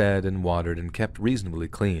will be fed and watered and kept reasonably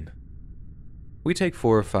clean. We take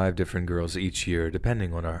 4 or 5 different girls each year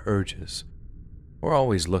depending on our urges. We're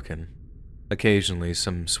always looking. Occasionally,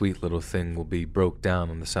 some sweet little thing will be broke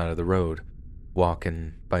down on the side of the road,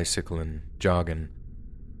 walking, bicycling, jogging.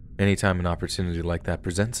 Anytime an opportunity like that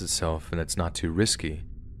presents itself and it's not too risky,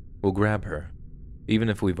 we'll grab her, even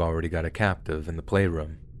if we've already got a captive in the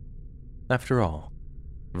playroom. After all,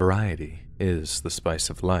 variety is the spice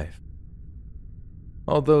of life.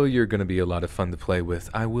 Although you're going to be a lot of fun to play with,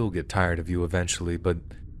 I will get tired of you eventually, but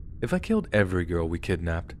if I killed every girl we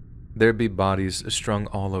kidnapped, there'd be bodies strung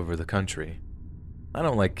all over the country. I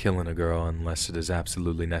don't like killing a girl unless it is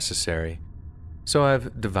absolutely necessary, so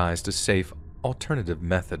I've devised a safe, alternative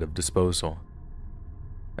method of disposal.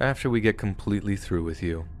 After we get completely through with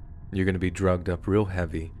you, you're going to be drugged up real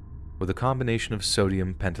heavy with a combination of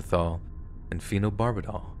sodium pentothal and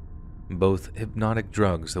phenobarbital, both hypnotic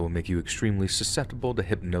drugs that will make you extremely susceptible to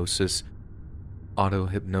hypnosis,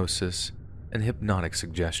 auto-hypnosis, and hypnotic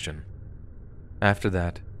suggestion. After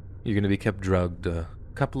that, you're going to be kept drugged a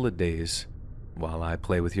couple of days while I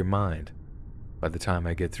play with your mind. By the time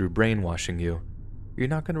I get through brainwashing you, you're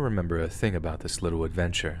not going to remember a thing about this little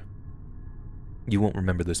adventure. You won't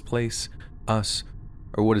remember this place, us,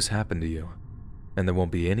 or what has happened to you, and there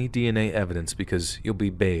won't be any DNA evidence because you'll be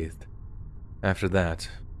bathed. After that,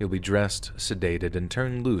 you'll be dressed, sedated, and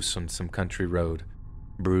turned loose on some country road,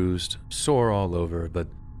 bruised, sore all over, but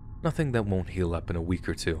nothing that won't heal up in a week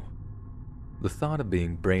or two. The thought of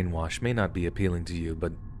being brainwashed may not be appealing to you,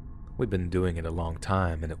 but we've been doing it a long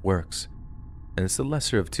time and it works, and it's the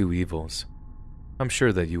lesser of two evils. I'm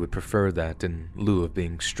sure that you would prefer that in lieu of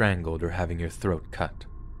being strangled or having your throat cut.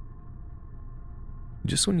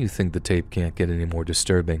 Just when you think the tape can't get any more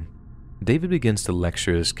disturbing, David begins to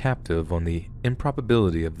lecture his captive on the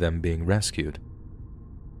improbability of them being rescued.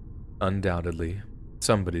 Undoubtedly,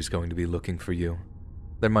 somebody's going to be looking for you.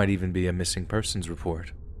 There might even be a missing persons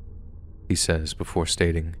report, he says before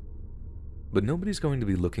stating, but nobody's going to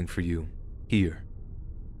be looking for you here.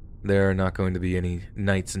 There are not going to be any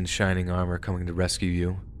knights in shining armor coming to rescue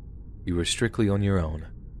you. You are strictly on your own,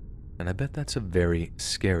 and I bet that's a very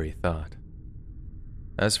scary thought.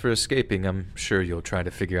 As for escaping, I'm sure you'll try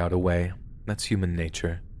to figure out a way. That's human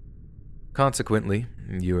nature. Consequently,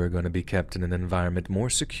 you are going to be kept in an environment more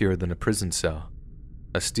secure than a prison cell.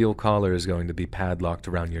 A steel collar is going to be padlocked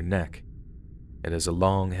around your neck. It is a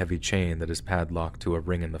long, heavy chain that is padlocked to a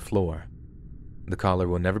ring in the floor. The collar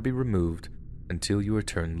will never be removed until you are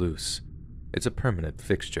turned loose. It's a permanent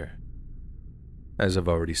fixture. As I've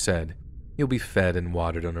already said, you'll be fed and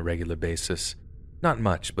watered on a regular basis. Not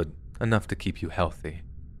much, but enough to keep you healthy.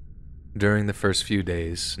 During the first few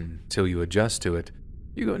days, until you adjust to it,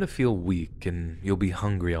 you're going to feel weak and you'll be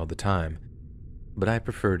hungry all the time, but I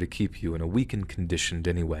prefer to keep you in a weakened condition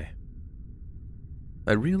anyway.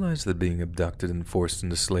 I realize that being abducted and forced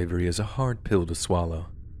into slavery is a hard pill to swallow.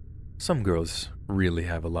 Some girls really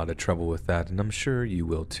have a lot of trouble with that, and I'm sure you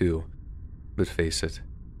will too. But face it,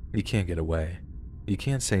 you can't get away. You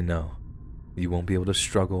can't say no. You won't be able to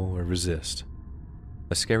struggle or resist.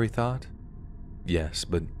 A scary thought? Yes,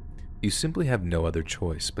 but you simply have no other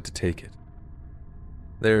choice but to take it.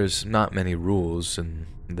 There's not many rules, and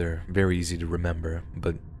they're very easy to remember,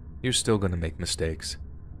 but you're still going to make mistakes.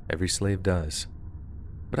 Every slave does.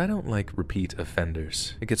 But I don't like repeat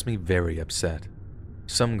offenders. It gets me very upset.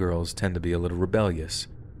 Some girls tend to be a little rebellious,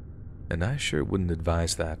 and I sure wouldn't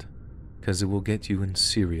advise that, because it will get you in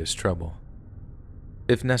serious trouble.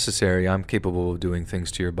 If necessary, I'm capable of doing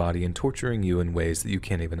things to your body and torturing you in ways that you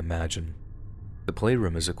can't even imagine. The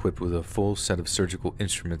playroom is equipped with a full set of surgical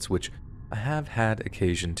instruments which I have had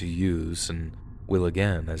occasion to use and will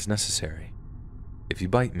again as necessary. If you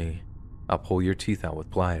bite me, I'll pull your teeth out with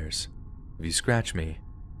pliers. If you scratch me,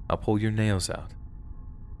 I'll pull your nails out.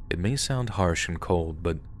 It may sound harsh and cold,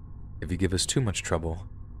 but if you give us too much trouble,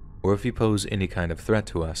 or if you pose any kind of threat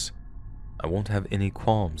to us, I won't have any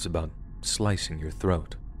qualms about slicing your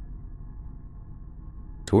throat.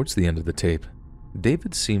 Towards the end of the tape,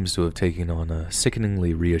 David seems to have taken on a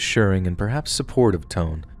sickeningly reassuring and perhaps supportive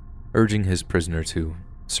tone, urging his prisoner to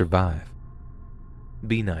survive.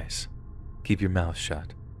 Be nice, keep your mouth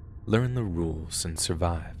shut, learn the rules, and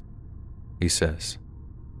survive, he says.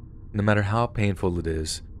 No matter how painful it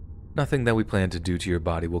is, nothing that we plan to do to your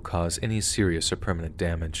body will cause any serious or permanent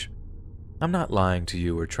damage. I'm not lying to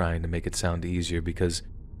you or trying to make it sound easier because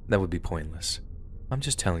that would be pointless. I'm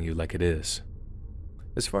just telling you like it is.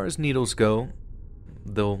 As far as needles go,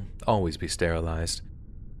 they'll always be sterilized.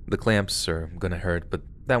 The clamps are gonna hurt, but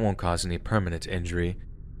that won't cause any permanent injury.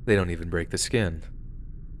 They don't even break the skin.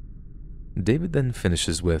 David then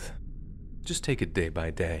finishes with, just take it day by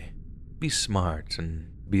day. Be smart and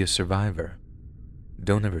be a survivor.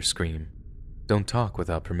 Don't ever scream. Don't talk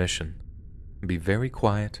without permission. Be very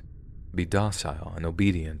quiet, be docile and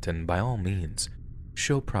obedient, and by all means,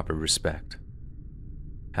 show proper respect.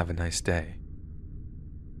 Have a nice day.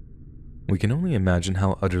 We can only imagine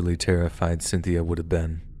how utterly terrified Cynthia would have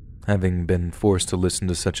been, having been forced to listen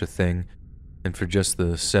to such a thing, and for just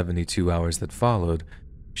the 72 hours that followed,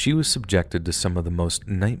 she was subjected to some of the most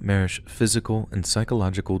nightmarish physical and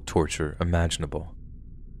psychological torture imaginable.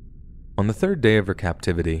 On the third day of her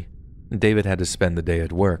captivity, David had to spend the day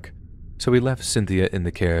at work, so he left Cynthia in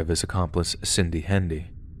the care of his accomplice, Cindy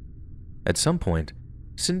Hendy. At some point,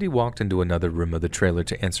 Cindy walked into another room of the trailer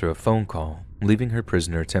to answer a phone call, leaving her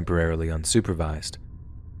prisoner temporarily unsupervised.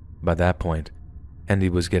 By that point, Hendy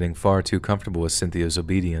was getting far too comfortable with Cynthia's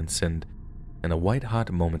obedience, and in a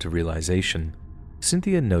white-hot moment of realization,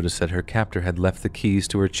 Cynthia noticed that her captor had left the keys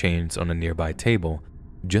to her chains on a nearby table,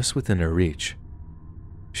 just within her reach.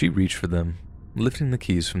 She reached for them, lifting the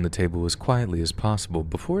keys from the table as quietly as possible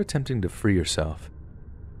before attempting to free herself.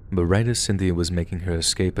 But right as Cynthia was making her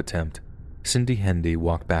escape attempt, Cindy Hendy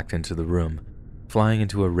walked back into the room, flying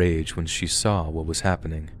into a rage when she saw what was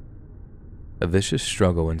happening. A vicious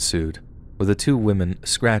struggle ensued, with the two women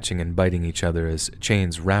scratching and biting each other as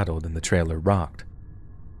chains rattled and the trailer rocked.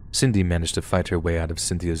 Cindy managed to fight her way out of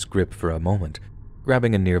Cynthia's grip for a moment,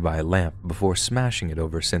 grabbing a nearby lamp before smashing it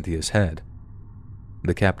over Cynthia's head.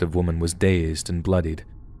 The captive woman was dazed and bloodied,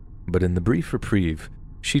 but in the brief reprieve,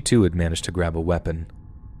 she too had managed to grab a weapon,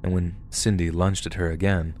 and when Cindy lunged at her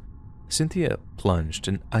again, Cynthia plunged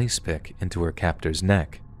an ice pick into her captor's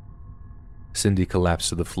neck. Cindy collapsed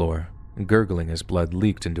to the floor, gurgling as blood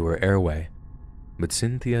leaked into her airway, but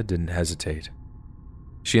Cynthia didn't hesitate.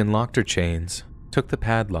 She unlocked her chains, took the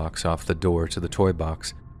padlocks off the door to the toy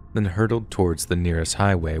box, then hurtled towards the nearest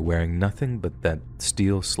highway wearing nothing but that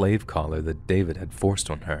steel slave collar that David had forced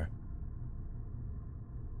on her.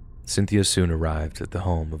 Cynthia soon arrived at the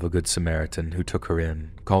home of a good Samaritan who took her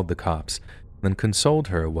in, called the cops, then consoled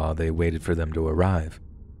her while they waited for them to arrive.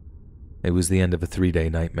 It was the end of a 3-day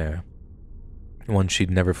nightmare, one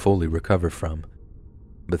she'd never fully recover from,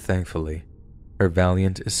 but thankfully, her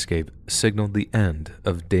valiant escape signaled the end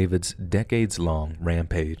of David's decades-long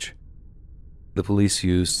rampage. The police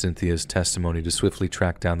used Cynthia's testimony to swiftly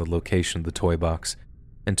track down the location of the toy box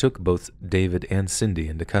and took both David and Cindy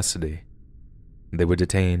into custody. They were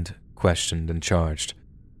detained, questioned, and charged,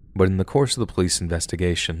 but in the course of the police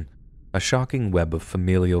investigation, a shocking web of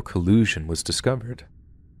familial collusion was discovered.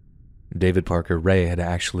 David Parker Ray had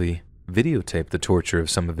actually videotaped the torture of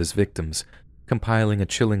some of his victims, compiling a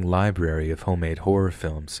chilling library of homemade horror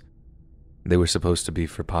films. They were supposed to be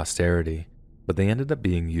for posterity, but they ended up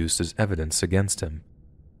being used as evidence against him.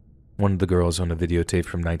 One of the girls on a videotape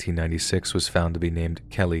from 1996 was found to be named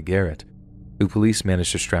Kelly Garrett, who police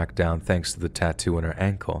managed to track down thanks to the tattoo on her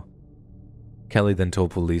ankle. Kelly then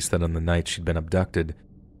told police that on the night she'd been abducted,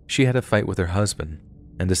 she had a fight with her husband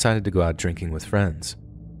and decided to go out drinking with friends.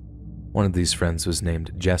 One of these friends was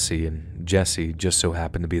named Jessie, and Jessie just so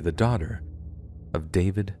happened to be the daughter of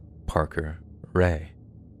David Parker Ray.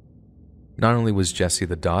 Not only was Jessie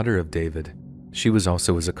the daughter of David, she was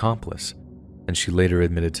also his accomplice, and she later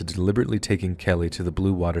admitted to deliberately taking Kelly to the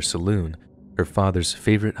Blue Water Saloon, her father's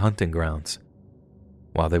favorite hunting grounds.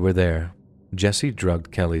 While they were there, Jesse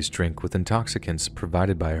drugged Kelly's drink with intoxicants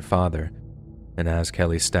provided by her father, and as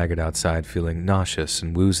Kelly staggered outside feeling nauseous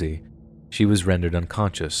and woozy, she was rendered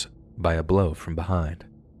unconscious by a blow from behind.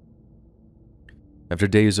 After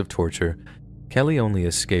days of torture, Kelly only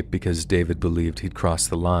escaped because David believed he'd crossed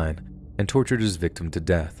the line and tortured his victim to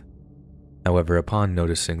death. However, upon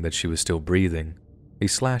noticing that she was still breathing, he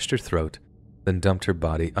slashed her throat, then dumped her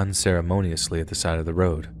body unceremoniously at the side of the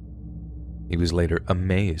road. He was later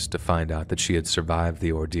amazed to find out that she had survived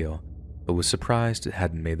the ordeal, but was surprised it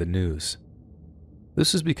hadn't made the news.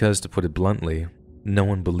 This is because, to put it bluntly, no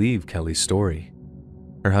one believed Kelly's story.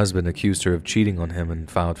 Her husband accused her of cheating on him and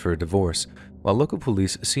filed for a divorce, while local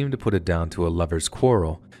police seemed to put it down to a lover's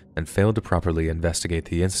quarrel and failed to properly investigate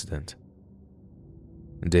the incident.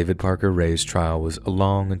 David Parker Ray's trial was a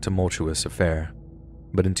long and tumultuous affair,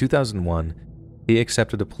 but in 2001, he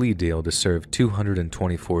accepted a plea deal to serve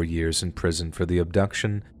 224 years in prison for the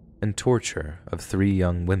abduction and torture of 3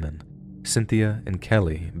 young women, Cynthia and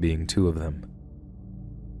Kelly being 2 of them.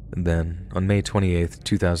 Then, on May 28,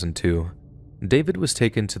 2002, David was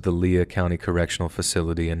taken to the Lea County Correctional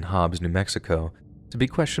Facility in Hobbs, New Mexico, to be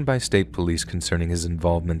questioned by state police concerning his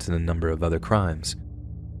involvement in a number of other crimes.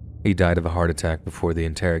 He died of a heart attack before the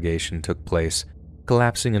interrogation took place,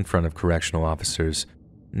 collapsing in front of correctional officers,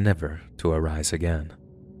 never to arise again.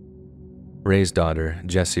 Ray's daughter,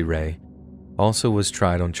 Jessie Ray, also was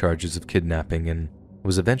tried on charges of kidnapping and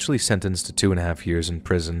was eventually sentenced to 2.5 years in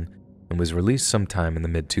prison and was released sometime in the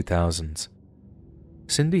mid-2000s.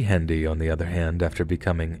 Cindy Hendy, on the other hand, after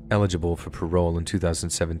becoming eligible for parole in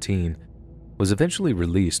 2017, was eventually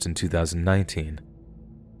released in 2019.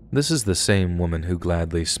 This is the same woman who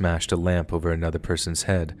gladly smashed a lamp over another person's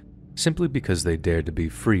head simply because they dared to be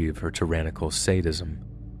free of her tyrannical sadism.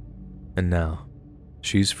 And now,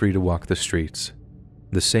 she's free to walk the streets,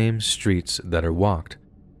 the same streets that are walked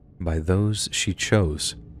by those she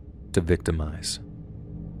chose to victimize.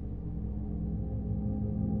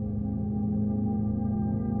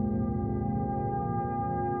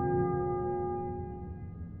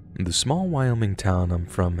 The small Wyoming town I'm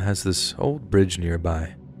from has this old bridge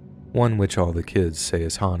nearby, one which all the kids say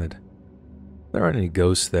is haunted. There aren't any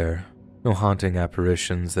ghosts there, no haunting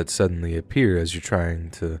apparitions that suddenly appear as you're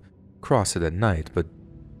trying to cross it at night, but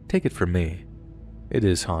take it from me, it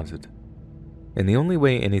is haunted. And the only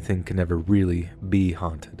way anything can ever really be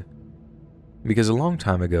haunted. Because a long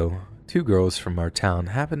time ago, 2 girls from our town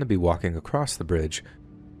happened to be walking across the bridge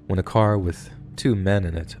when a car with 2 men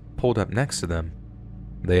in it pulled up next to them.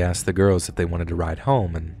 They asked the girls if they wanted to ride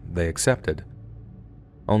home, and they accepted.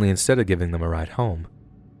 Only instead of giving them a ride home,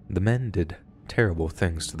 the men did terrible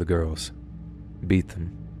things to the girls. Beat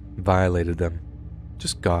them, violated them,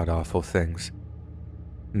 just god-awful things.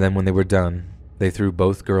 And then when they were done, they threw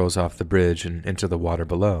both girls off the bridge and into the water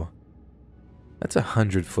below. That's a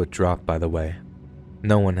 100-foot drop, by the way.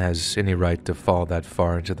 No one has any right to fall that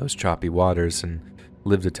far into those choppy waters and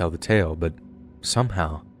live to tell the tale, but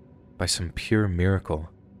somehow, by some pure miracle,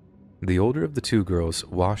 the older of the 2 girls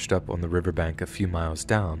washed up on the riverbank a few miles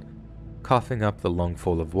down, coughing up the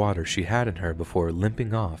lungful of water she had in her before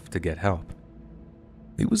limping off to get help.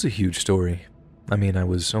 It was a huge story. I mean, I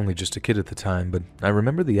was only just a kid at the time, but I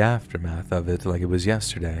remember the aftermath of it like it was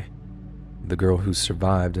yesterday. The girl who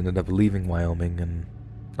survived ended up leaving Wyoming, and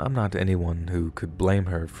I'm not anyone who could blame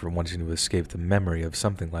her for wanting to escape the memory of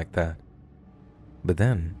something like that. But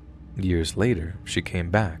then, years later, she came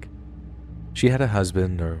back. She had a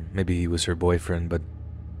husband, or maybe he was her boyfriend, but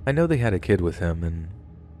I know they had a kid with him and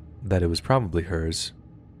that it was probably hers.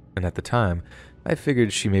 And at the time, I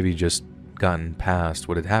figured she maybe just gotten past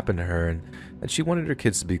what had happened to her and that she wanted her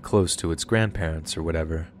kids to be close to its grandparents or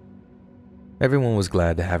whatever. Everyone was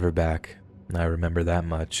glad to have her back, I remember that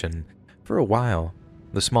much, and for a while,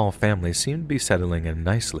 the small family seemed to be settling in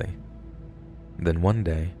nicely. Then one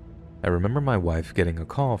day, I remember my wife getting a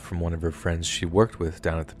call from one of her friends she worked with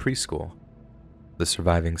down at the preschool. The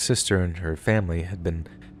surviving sister and her family had been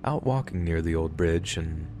out walking near the old bridge,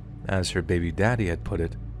 and as her baby daddy had put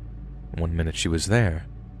it, one minute she was there,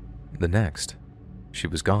 the next, she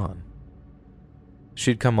was gone.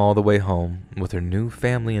 She'd come all the way home with her new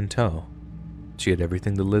family in tow. She had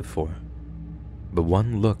everything to live for. But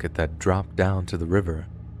one look at that drop down to the river,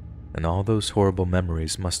 and all those horrible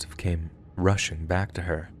memories must have came rushing back to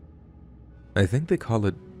her. I think they call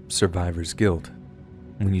it survivor's guilt,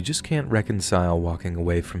 when you just can't reconcile walking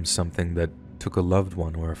away from something that took a loved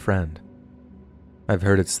one or a friend. I've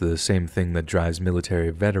heard it's the same thing that drives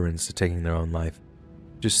military veterans to taking their own life,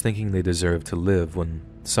 just thinking they deserve to live when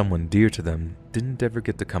someone dear to them didn't ever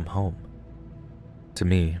get to come home. To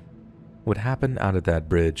me, what happened out at that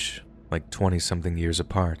bridge like 20-something years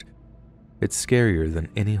apart. It's scarier than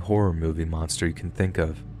any horror movie monster you can think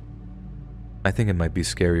of. I think it might be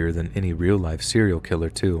scarier than any real-life serial killer,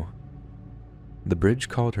 too. The bridge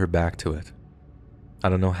called her back to it. I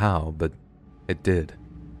don't know how, but it did.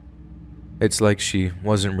 It's like she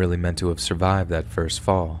wasn't really meant to have survived that first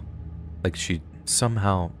fall, like she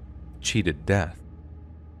somehow cheated death.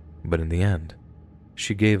 But in the end,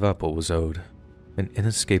 she gave up what was owed, an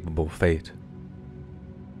inescapable fate.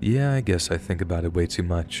 Yeah, I guess I think about it way too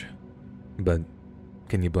much, but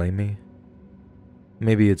can you blame me?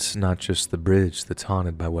 Maybe it's not just the bridge that's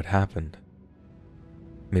haunted by what happened.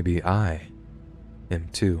 Maybe I am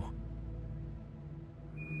too.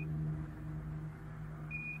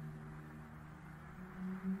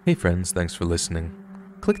 Hey friends, thanks for listening.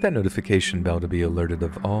 Click that notification bell to be alerted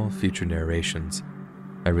of all future narrations.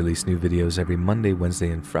 I release new videos every Monday, Wednesday,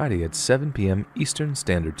 and Friday at 7 p.m. Eastern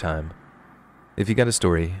Standard Time. If you got a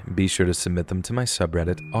story, be sure to submit them to my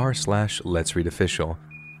subreddit r/letsreadofficial,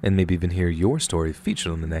 and maybe even hear your story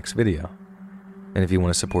featured on the next video. And if you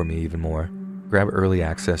want to support me even more, grab early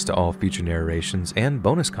access to all future narrations and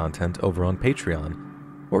bonus content over on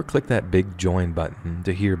Patreon, or click that big join button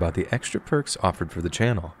to hear about the extra perks offered for the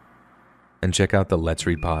channel. And check out the Let's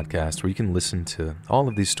Read podcast, where you can listen to all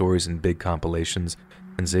of these stories in big compilations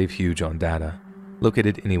and save huge on data,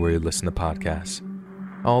 located anywhere you listen to podcasts.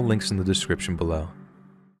 All links in the description below.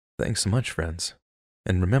 Thanks so much, friends.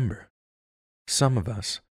 And remember, some of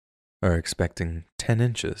us are expecting 10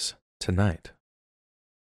 inches tonight.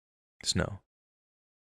 Snow.